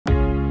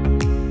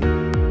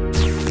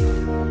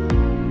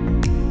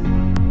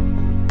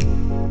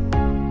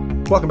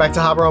Welcome back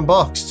to Hardware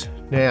Unboxed.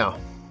 Now,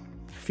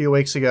 a few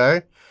weeks ago,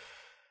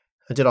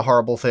 I did a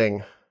horrible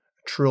thing.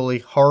 Truly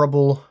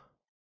horrible,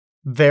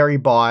 very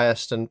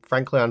biased, and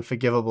frankly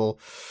unforgivable.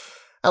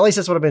 At least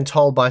that's what I've been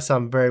told by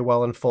some very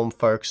well-informed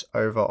folks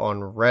over on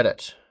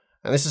Reddit.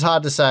 And this is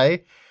hard to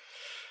say.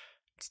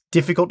 It's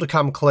difficult to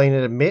come clean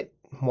and admit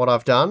what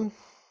I've done,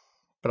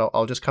 but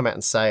I'll just come out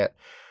and say it.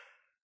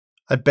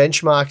 I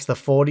benchmarked the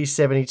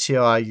 4070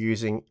 Ti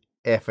using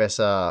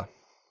FSR.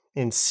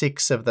 In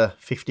 6 of the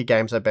 50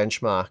 games I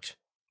benchmarked.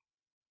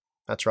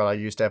 That's right, I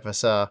used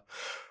FSR.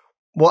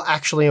 Well,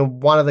 actually, in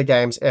one of the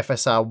games,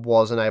 FSR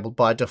was enabled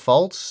by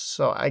default,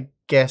 so I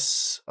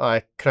guess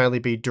I can only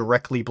be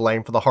directly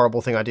blamed for the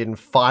horrible thing I did in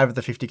 5 of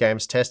the 50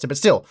 games tested, but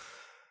still,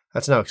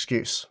 that's no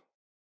excuse.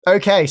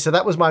 Okay, so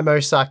that was my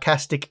most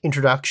sarcastic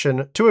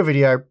introduction to a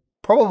video,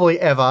 probably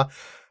ever,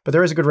 but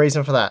there is a good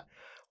reason for that.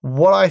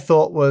 What I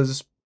thought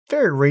was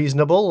very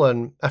reasonable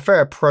and a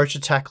fair approach to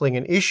tackling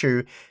an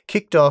issue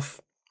kicked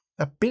off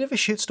a bit of a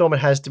shitstorm, it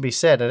has to be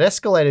said. It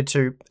escalated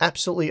to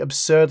absolutely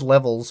absurd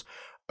levels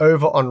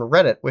over on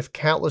Reddit, with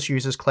countless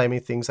users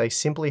claiming things they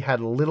simply had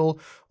little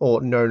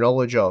or no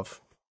knowledge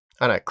of.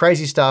 I know,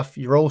 crazy stuff,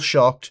 you're all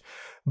shocked,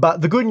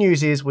 but the good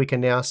news is we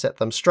can now set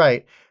them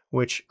straight,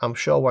 which I'm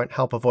sure won't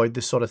help avoid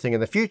this sort of thing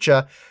in the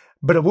future,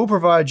 but it will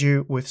provide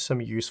you with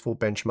some useful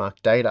benchmark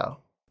data.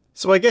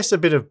 So I guess a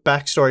bit of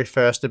backstory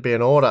first to be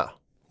in order.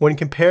 When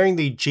comparing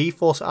the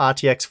GeForce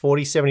RTX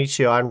 4070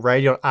 Ti and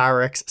Radeon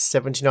RX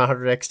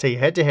 7900 XT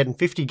head-to-head in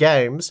 50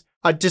 games,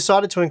 I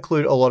decided to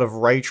include a lot of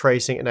ray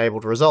tracing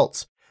enabled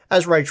results,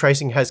 as ray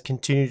tracing has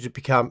continued to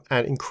become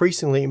an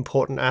increasingly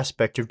important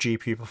aspect of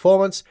GPU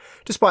performance,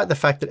 despite the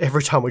fact that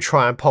every time we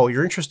try and poll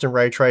your interest in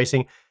ray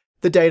tracing,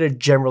 the data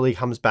generally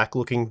comes back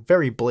looking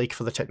very bleak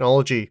for the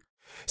technology.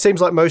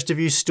 Seems like most of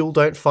you still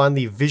don't find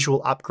the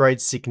visual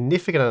upgrade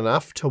significant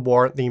enough to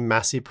warrant the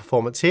massive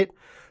performance hit,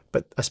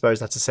 but I suppose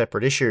that's a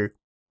separate issue.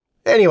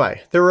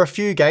 Anyway, there were a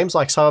few games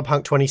like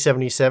Cyberpunk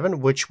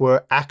 2077 which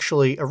were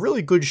actually a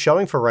really good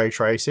showing for ray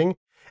tracing,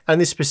 and in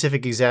this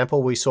specific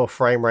example we saw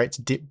frame rates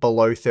dip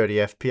below 30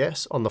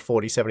 FPS on the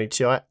 4070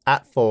 Ti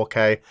at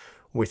 4K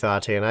with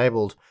RT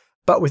enabled,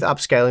 but with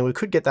upscaling we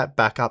could get that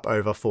back up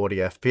over 40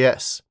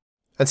 FPS.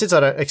 And since I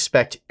don't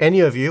expect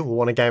any of you will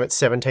want a game at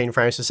 17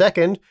 frames per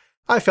second,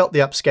 I felt the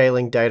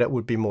upscaling data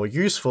would be more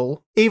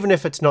useful, even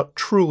if it's not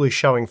truly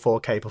showing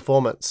 4K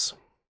performance.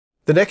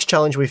 The next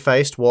challenge we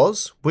faced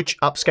was which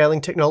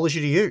upscaling technology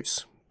to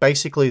use.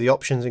 Basically, the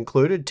options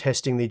included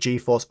testing the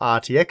GeForce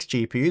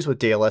RTX GPUs with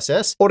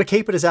DLSS, or to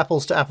keep it as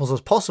apples to apples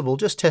as possible,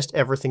 just test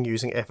everything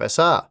using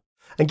FSR.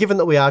 And given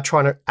that we are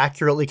trying to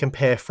accurately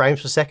compare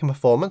frames per second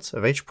performance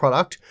of each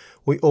product,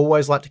 we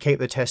always like to keep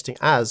the testing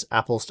as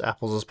apples to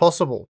apples as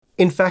possible.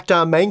 In fact,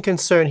 our main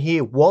concern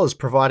here was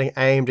providing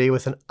AMD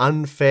with an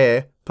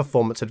unfair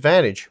performance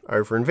advantage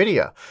over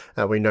Nvidia.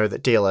 We know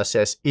that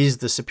DLSS is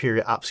the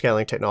superior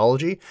upscaling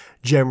technology,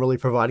 generally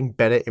providing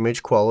better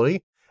image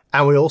quality.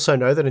 And we also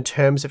know that in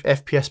terms of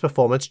FPS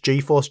performance,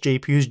 GeForce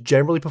GPUs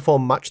generally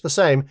perform much the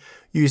same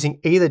using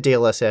either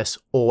DLSS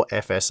or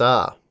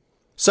FSR.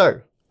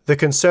 So, the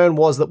concern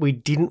was that we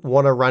didn't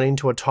want to run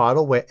into a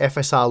title where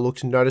FSR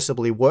looked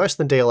noticeably worse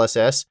than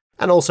DLSS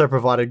and also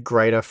provided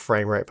greater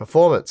frame rate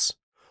performance.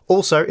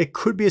 Also, it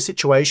could be a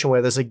situation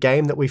where there's a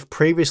game that we've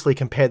previously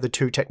compared the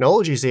two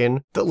technologies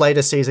in that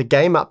later sees a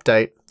game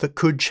update that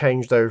could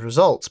change those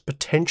results,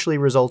 potentially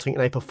resulting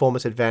in a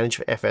performance advantage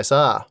for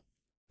FSR.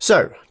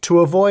 So, to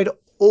avoid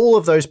all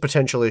of those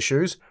potential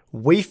issues,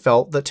 we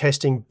felt that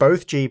testing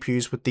both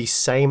GPUs with the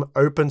same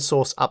open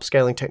source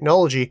upscaling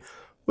technology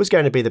was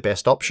going to be the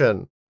best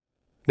option.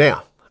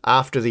 Now,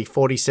 after the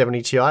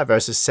 4070 Ti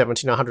versus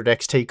 7900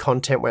 XT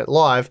content went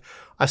live,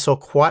 I saw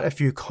quite a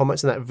few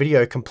comments in that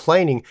video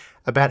complaining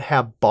about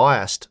how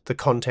biased the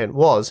content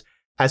was,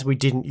 as we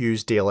didn't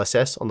use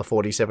DLSS on the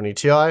 4070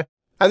 Ti,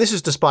 and this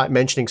is despite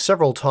mentioning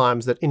several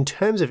times that in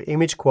terms of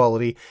image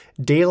quality,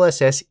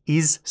 DLSS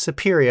is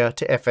superior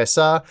to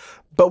FSR,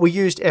 but we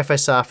used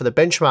FSR for the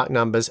benchmark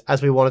numbers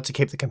as we wanted to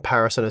keep the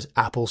comparison as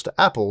apples to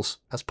apples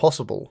as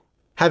possible.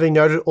 Having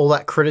noted all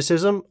that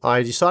criticism,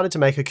 I decided to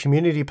make a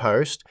community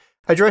post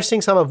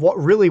addressing some of what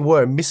really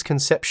were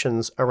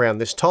misconceptions around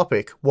this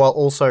topic, while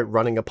also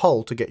running a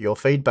poll to get your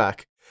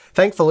feedback.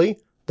 Thankfully,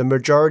 the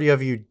majority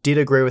of you did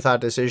agree with our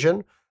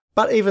decision,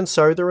 but even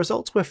so, the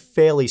results were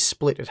fairly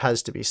split, it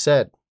has to be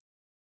said.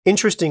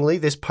 Interestingly,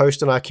 this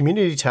post on our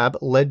community tab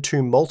led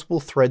to multiple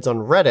threads on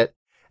Reddit,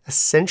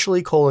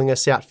 essentially calling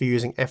us out for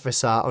using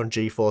FSR on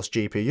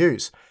GeForce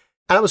GPUs.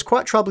 And it was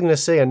quite troubling to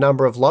see a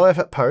number of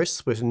low-effort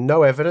posts with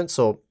no evidence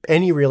or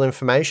any real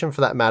information for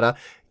that matter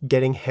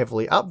getting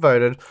heavily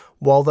upvoted,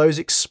 while those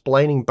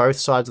explaining both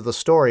sides of the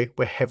story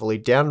were heavily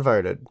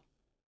downvoted.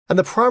 And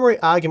the primary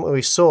argument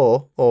we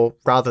saw, or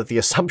rather the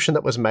assumption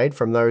that was made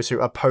from those who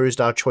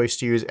opposed our choice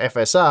to use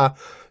FSR,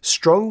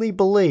 strongly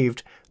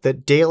believed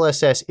that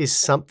DLSS is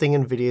something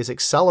Nvidia is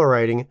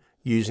accelerating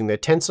using their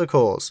tensor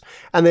cores,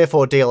 and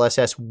therefore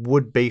DLSS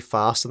would be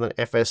faster than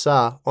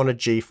FSR on a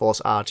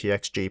GeForce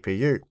RTX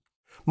GPU.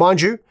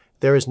 Mind you,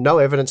 There is no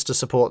evidence to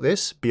support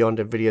this beyond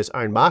Nvidia's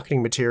own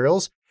marketing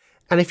materials,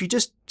 and if you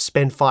just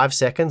spend 5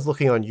 seconds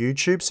looking on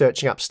YouTube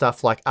searching up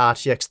stuff like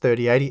RTX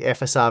 3080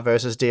 FSR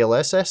versus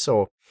DLSS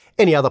or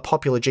any other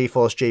popular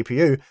GeForce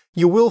GPU,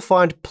 you will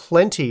find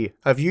plenty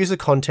of user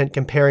content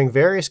comparing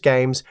various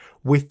games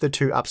with the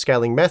two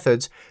upscaling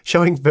methods,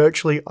 showing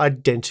virtually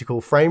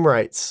identical frame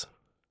rates.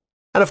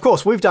 And of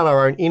course, we've done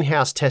our own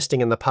in-house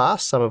testing in the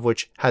past, some of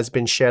which has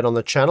been shared on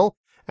the channel,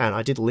 and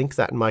I did link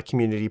that in my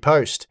community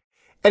post.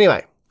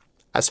 Anyway,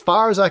 as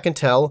far as I can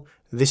tell,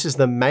 this is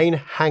the main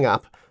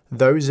hang-up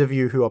those of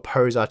you who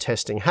oppose our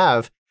testing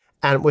have,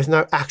 and with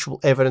no actual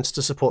evidence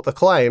to support the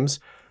claims,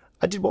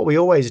 I did what we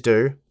always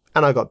do,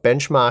 and I got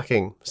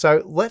benchmarking.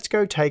 So let's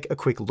go take a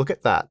quick look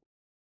at that.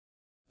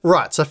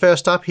 Right, so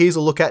first up, here's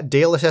a look at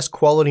DLSS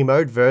quality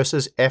mode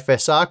versus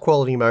FSR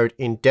quality mode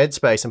in Dead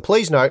Space. And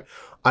please note,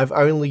 I've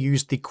only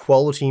used the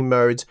quality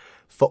modes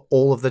for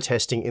all of the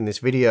testing in this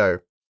video.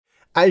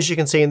 As you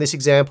can see in this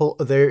example,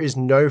 there is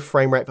no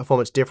frame rate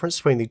performance difference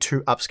between the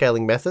two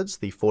upscaling methods.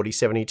 The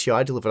 4070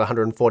 Ti delivered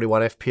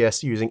 141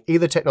 FPS using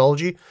either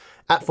technology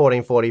at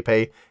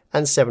 1440p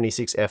and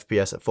 76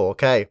 FPS at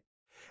 4K.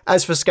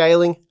 As for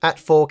scaling, at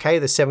 4K,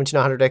 the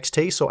 7900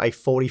 XT saw a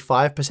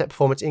 45%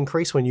 performance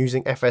increase when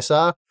using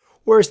FSR,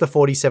 whereas the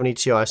 4070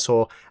 Ti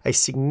saw a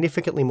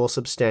significantly more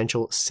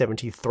substantial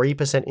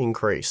 73%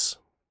 increase.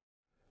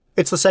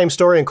 It's the same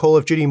story in Call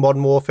of Duty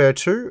Modern Warfare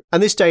 2,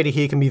 and this data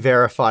here can be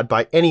verified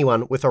by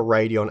anyone with a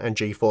Radeon and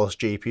GeForce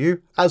GPU,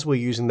 as we're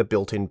using the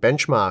built-in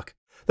benchmark.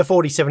 The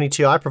 4070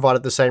 Ti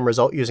provided the same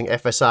result using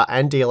FSR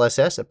and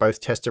DLSS at both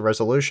tested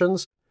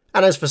resolutions,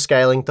 and as for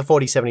scaling, the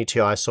 4070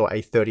 Ti saw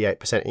a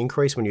 38%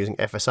 increase when using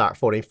FSR at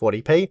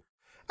 1440p,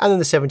 and then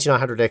the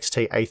 7900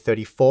 XT a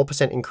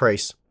 34%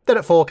 increase. Then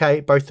at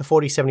 4K, both the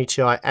 4070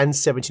 Ti and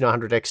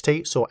 7900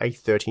 XT saw a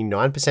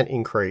 39%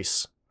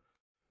 increase.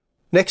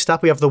 Next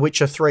up, we have The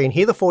Witcher 3, and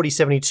here the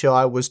 4070 Ti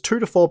was 2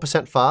 to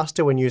 4%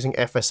 faster when using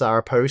FSR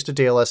opposed to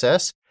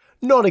DLSS.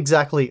 Not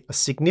exactly a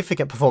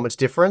significant performance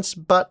difference,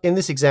 but in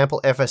this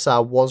example,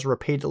 FSR was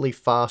repeatedly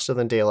faster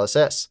than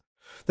DLSS.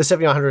 The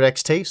 7900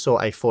 XT saw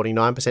a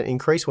 49%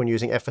 increase when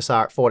using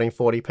FSR at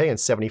 1440p and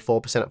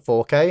 74% at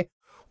 4K,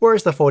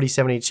 whereas the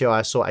 4070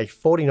 Ti saw a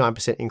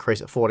 49%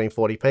 increase at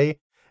 1440p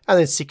and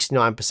then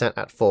 69%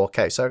 at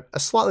 4K, so a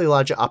slightly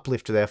larger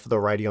uplift there for the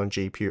Radeon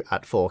GPU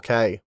at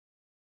 4K.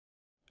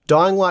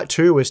 Dying Light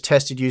 2 was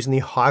tested using the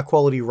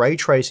high-quality ray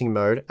tracing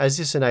mode, as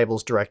this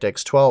enables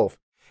DirectX 12.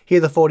 Here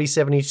the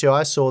 4070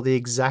 Ti saw the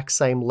exact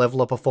same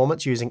level of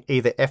performance using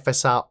either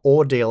FSR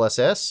or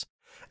DLSS,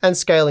 and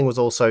scaling was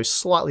also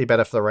slightly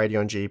better for the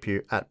Radeon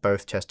GPU at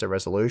both tested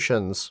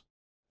resolutions.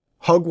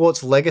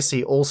 Hogwarts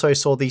Legacy also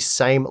saw the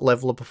same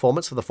level of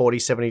performance for the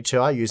 4070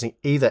 Ti using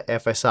either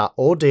FSR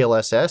or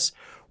DLSS,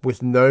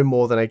 with no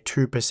more than a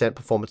 2%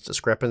 performance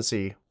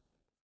discrepancy.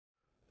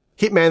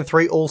 Hitman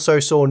 3 also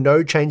saw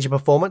no change in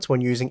performance when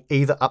using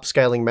either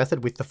upscaling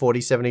method with the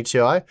 4070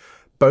 Ti.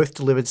 Both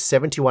delivered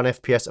 71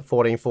 FPS at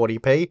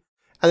 1440p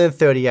and then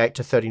 38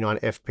 to 39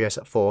 FPS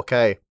at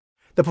 4K.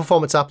 The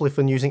performance uplift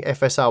when using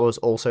FSR was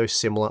also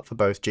similar for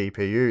both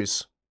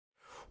GPUs.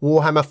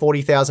 Warhammer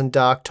 40,000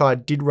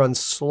 Darktide did run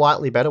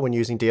slightly better when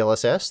using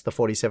DLSS. The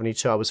 4070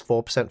 Ti was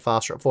 4%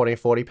 faster at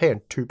 1440p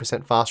and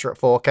 2% faster at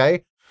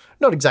 4K.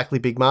 Not exactly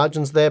big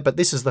margins there, but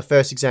this is the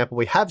first example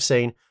we have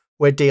seen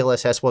where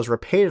DLSS was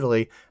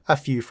repeatedly a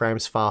few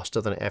frames faster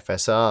than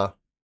FSR.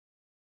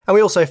 And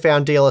we also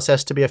found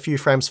DLSS to be a few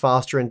frames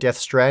faster in Death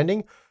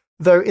Stranding,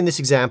 though in this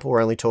example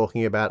we're only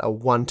talking about a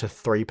 1 to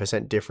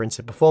 3% difference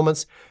in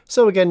performance,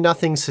 so again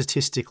nothing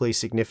statistically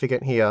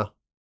significant here.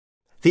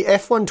 The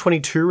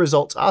F122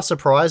 results are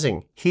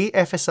surprising. Here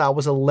FSR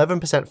was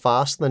 11%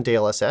 faster than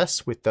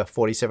DLSS with the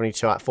 4070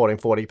 Ti at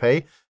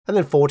 1440p, and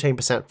then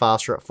 14%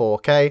 faster at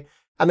 4K,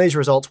 and these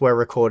results were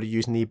recorded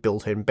using the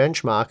built-in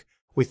benchmark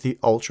with the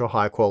ultra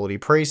high quality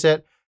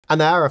preset,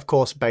 and they are of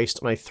course based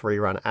on a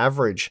 3-run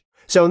average.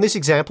 So in this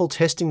example,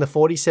 testing the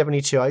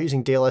 4070 Ti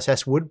using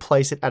DLSS would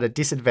place it at a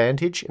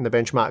disadvantage in the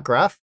benchmark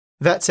graph.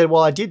 That said,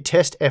 while I did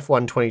test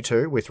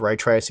F122 with ray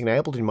tracing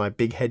enabled in my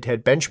big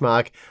head-to-head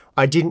benchmark,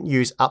 I didn't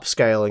use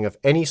upscaling of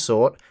any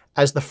sort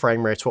as the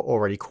frame rates were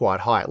already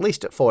quite high, at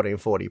least at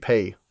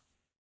 1440p.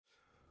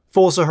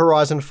 Forza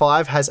Horizon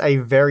 5 has a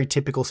very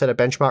typical set of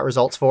benchmark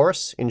results for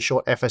us. In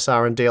short,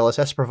 FSR and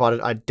DLSS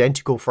provided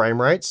identical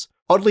frame rates.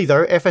 Oddly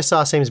though,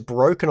 FSR seems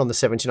broken on the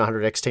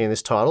 7900 XT in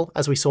this title,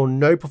 as we saw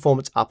no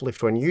performance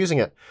uplift when using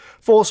it.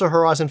 Forza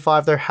Horizon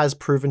 5 though has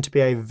proven to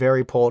be a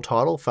very poor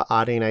title for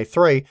RDNA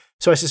 3,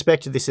 so I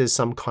suspect this is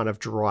some kind of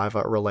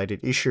driver-related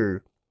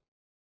issue.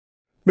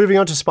 Moving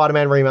on to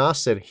Spider-Man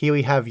Remastered, here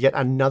we have yet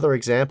another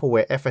example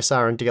where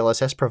FSR and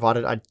DLSS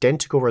provided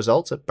identical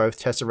results at both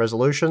tested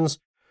resolutions,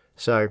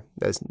 so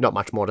there's not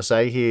much more to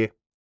say here.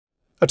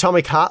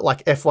 Atomic Heart,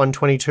 like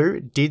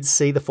F122, did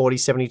see the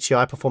 4070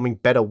 Ti performing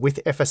better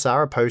with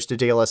FSR opposed to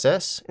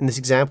DLSS. In this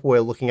example,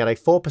 we're looking at a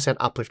 4%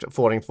 uplift at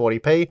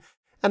 1440p,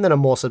 and then a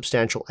more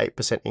substantial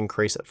 8%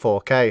 increase at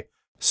 4K.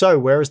 So,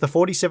 whereas the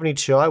 4070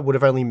 Ti would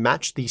have only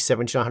matched the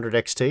 7900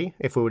 XT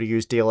if we were to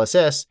use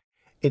DLSS,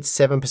 it's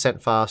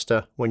 7%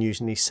 faster when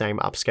using the same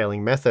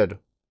upscaling method.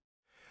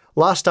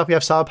 Last up, we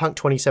have Cyberpunk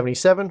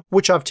 2077,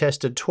 which I've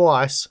tested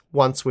twice,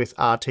 once with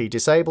RT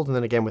disabled and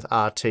then again with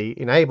RT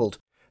enabled.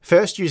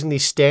 First, using the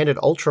standard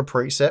Ultra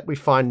preset, we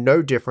find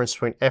no difference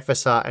between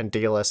FSR and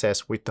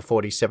DLSS with the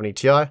 4070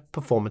 Ti.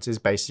 Performance is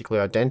basically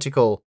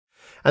identical.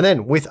 And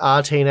then with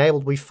RT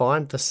enabled, we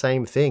find the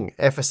same thing.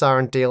 FSR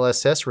and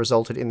DLSS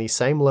resulted in the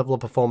same level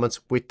of performance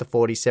with the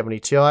 4070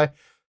 Ti.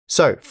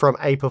 So from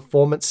a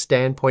performance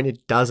standpoint,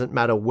 it doesn't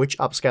matter which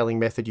upscaling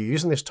method you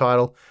use in this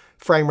title,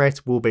 frame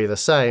rates will be the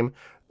same.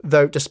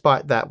 Though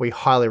despite that, we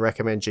highly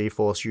recommend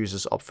GeForce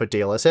users opt for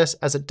DLSS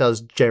as it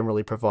does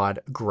generally provide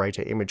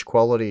greater image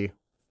quality.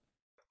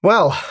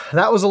 Well,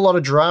 that was a lot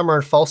of drama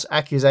and false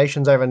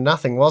accusations over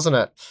nothing, wasn't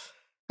it?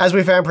 As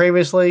we found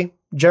previously,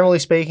 generally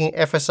speaking,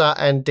 FSR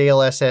and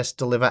DLSS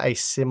deliver a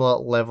similar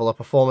level of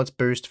performance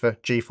boost for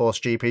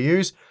GeForce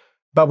GPUs,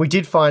 but we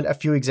did find a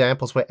few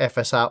examples where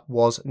FSR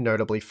was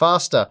notably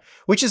faster,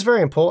 which is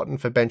very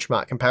important for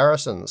benchmark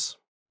comparisons.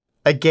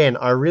 Again,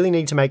 I really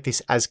need to make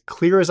this as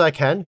clear as I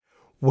can.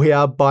 We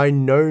are by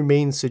no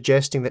means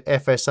suggesting that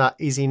FSR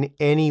is in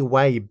any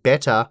way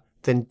better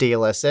than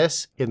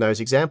DLSS in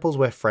those examples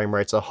where frame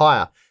rates are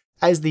higher,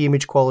 as the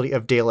image quality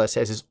of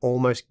DLSS is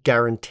almost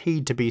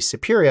guaranteed to be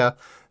superior.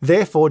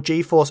 Therefore,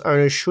 GeForce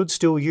owners should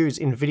still use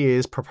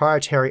NVIDIA's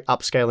proprietary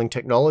upscaling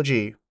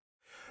technology.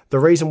 The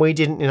reason we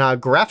didn't in our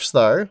graphs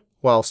though,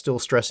 while still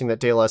stressing that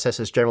DLSS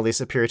is generally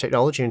superior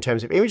technology in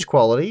terms of image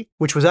quality,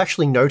 which was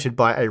actually noted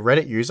by a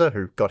Reddit user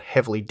who got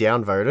heavily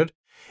downvoted,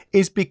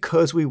 is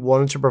because we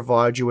wanted to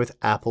provide you with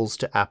apples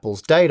to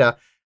apples data,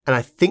 and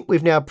I think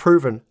we've now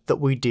proven that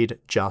we did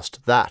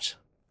just that.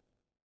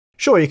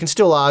 Sure, you can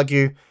still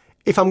argue,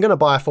 if I'm going to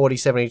buy a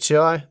 4070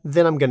 Ti,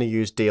 then I'm going to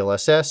use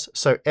DLSS,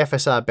 so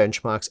FSR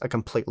benchmarks are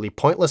completely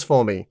pointless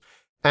for me.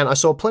 And I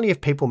saw plenty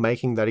of people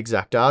making that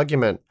exact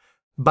argument.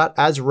 But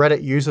as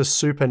Reddit user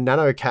Super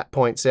NanoCat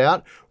points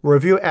out,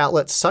 review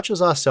outlets such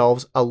as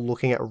ourselves are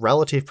looking at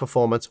relative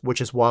performance, which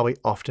is why we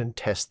often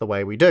test the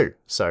way we do.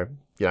 So,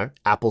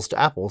 apples to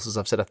apples, as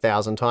I've said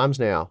 1,000 times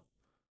now.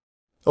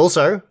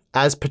 Also,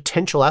 as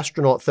Potential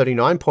Astronaut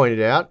 39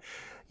 pointed out,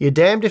 you're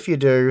damned if you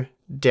do,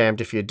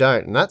 damned if you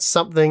don't. And that's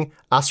something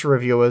us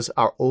reviewers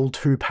are all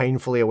too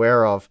painfully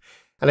aware of.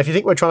 And if you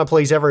think we're trying to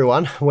please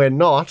everyone, we're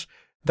not.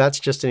 That's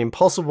just an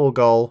impossible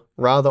goal.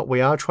 Rather,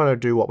 we are trying to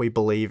do what we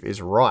believe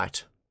is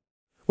right.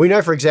 We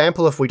know, for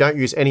example, if we don't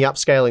use any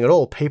upscaling at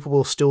all, people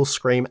will still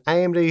scream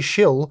AMD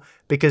shill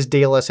because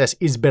DLSS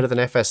is better than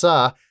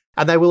FSR,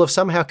 and they will have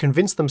somehow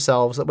convinced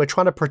themselves that we're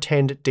trying to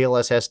pretend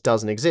DLSS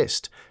doesn't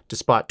exist,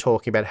 despite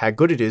talking about how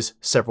good it is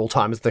several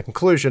times at the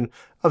conclusion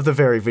of the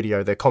very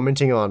video they're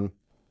commenting on.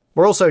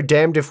 We're also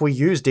damned if we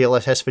use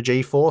DLSS for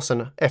GeForce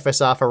and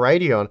FSR for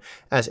Radeon,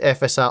 as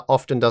FSR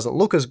often doesn't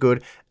look as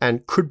good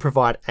and could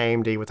provide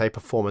AMD with a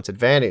performance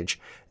advantage,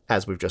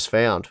 as we've just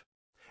found.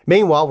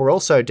 Meanwhile, we're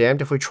also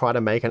damned if we try to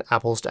make an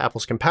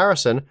apples-to-apples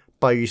comparison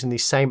by using the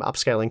same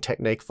upscaling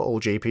technique for all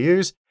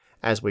GPUs,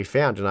 as we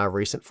found in our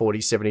recent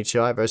 4070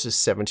 Ti versus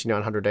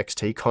 7900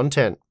 XT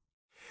content.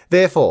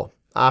 Therefore,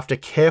 after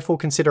careful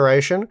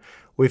consideration,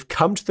 we've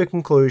come to the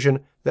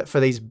conclusion that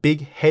for these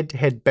big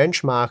head-to-head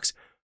benchmarks,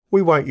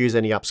 we won't use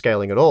any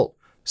upscaling at all,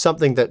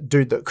 something that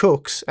Dude That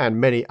Cooks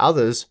and many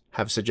others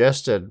have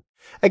suggested.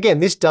 Again,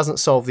 this doesn't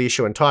solve the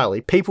issue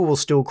entirely. People will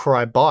still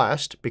cry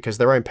biased because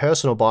their own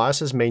personal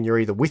biases mean you're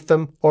either with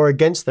them or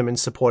against them in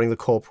supporting the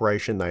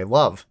corporation they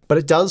love. But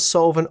it does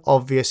solve an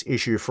obvious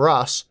issue for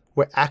us.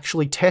 We're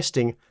actually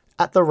testing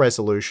at the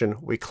resolution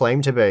we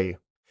claim to be.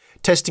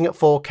 Testing at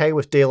 4K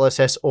with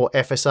DLSS or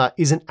FSR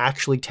isn't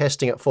actually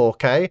testing at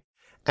 4K,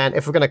 and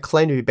if we're going to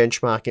claim to be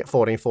benchmarking at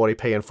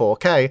 1440p and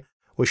 4K,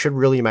 we should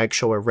really make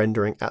sure we're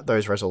rendering at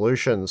those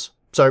resolutions.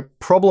 So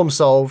problem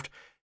solved,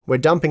 we're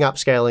dumping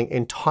upscaling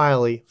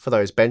entirely for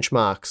those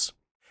benchmarks.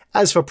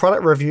 As for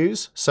product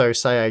reviews, so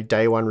say a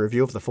day one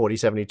review of the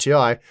 4070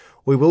 Ti,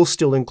 we will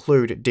still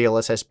include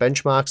DLSS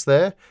benchmarks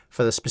there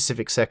for the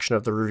specific section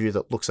of the review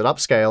that looks at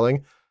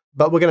upscaling,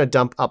 but we're going to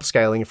dump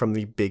upscaling from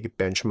the big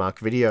benchmark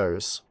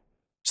videos.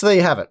 So there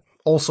you have it,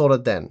 all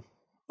sorted then.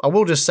 I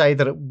will just say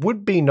that it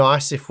would be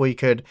nice if we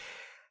could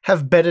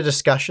have better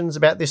discussions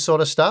about this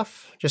sort of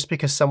stuff. Just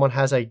because someone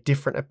has a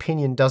different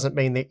opinion doesn't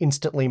mean they're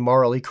instantly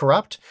morally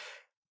corrupt.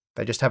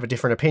 They just have a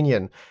different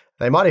opinion.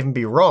 They might even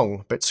be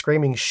wrong, but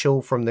screaming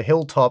shill from the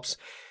hilltops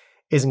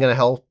isn't going to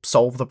help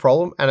solve the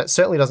problem, and it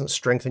certainly doesn't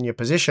strengthen your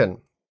position.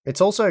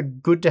 It's also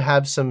good to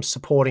have some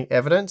supporting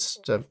evidence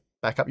to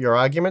back up your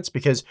arguments,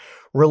 because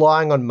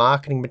relying on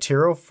marketing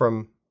material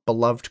from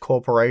beloved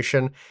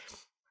corporation,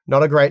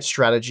 not a great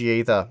strategy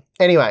either.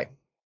 Anyway,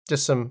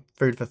 just some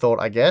food for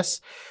thought, I guess.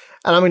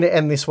 And I'm going to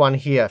end this one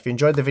here. If you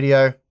enjoyed the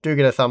video, do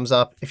get a thumbs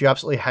up. If you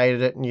absolutely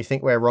hated it and you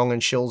think we're wrong and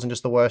shills and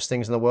just the worst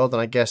things in the world, then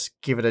I guess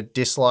give it a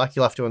dislike.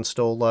 You'll have to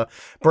install the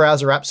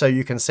browser app so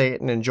you can see it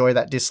and enjoy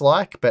that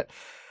dislike. But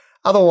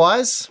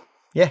otherwise,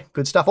 yeah,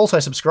 good stuff. Also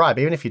subscribe,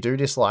 even if you do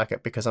dislike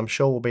it, because I'm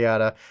sure we'll be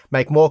able to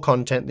make more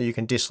content that you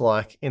can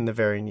dislike in the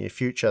very near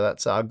future.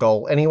 That's our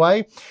goal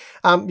anyway.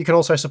 You can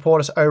also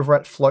support us over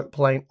at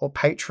Floatplane or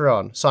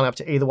Patreon. Sign up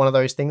to either one of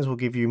those things will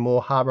give you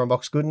more Hardware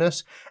Unboxed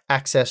goodness,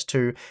 access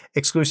to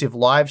exclusive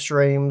live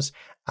streams,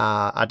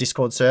 our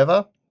Discord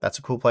server. That's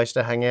a cool place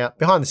to hang out.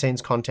 Behind the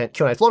scenes content,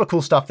 Q&A. It's a lot of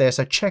cool stuff there,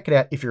 so check it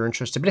out if you're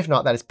interested. But if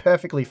not, that is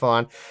perfectly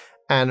fine.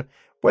 And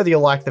whether you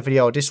liked the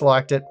video or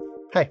disliked it,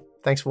 hey,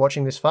 thanks for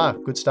watching this far.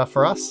 Good stuff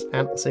for us,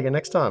 and I'll see you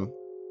next time.